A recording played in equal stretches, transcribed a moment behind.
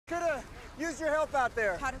Could've used your help out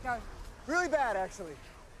there. How'd it go? Really bad, actually.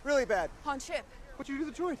 Really bad. On ship. What'd you do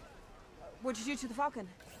to the droid? What'd you do to the Falcon?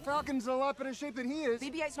 Falcon's in a lot better shape than he is.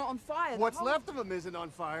 BB-8's not on fire. What's left of him isn't on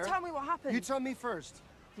fire. Tell me what happened. You tell me first.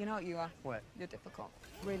 You know what you are? What? You're difficult.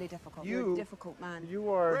 Really difficult. You- You're a difficult man. You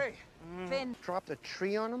are... Ray, Finn, dropped a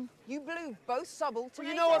tree on him? you blew both sub-alternators. Well,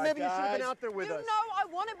 you know what? Maybe you should have been guys. out there with You us. know I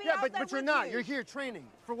want to be Yeah, out but there you're with not. you. You're here training.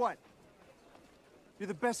 For what? You're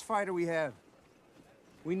the best fighter we have.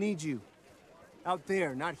 We need you. Out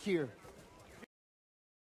there, not here.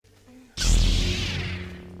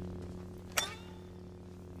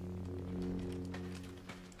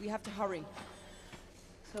 We have to hurry.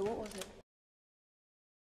 So what was it?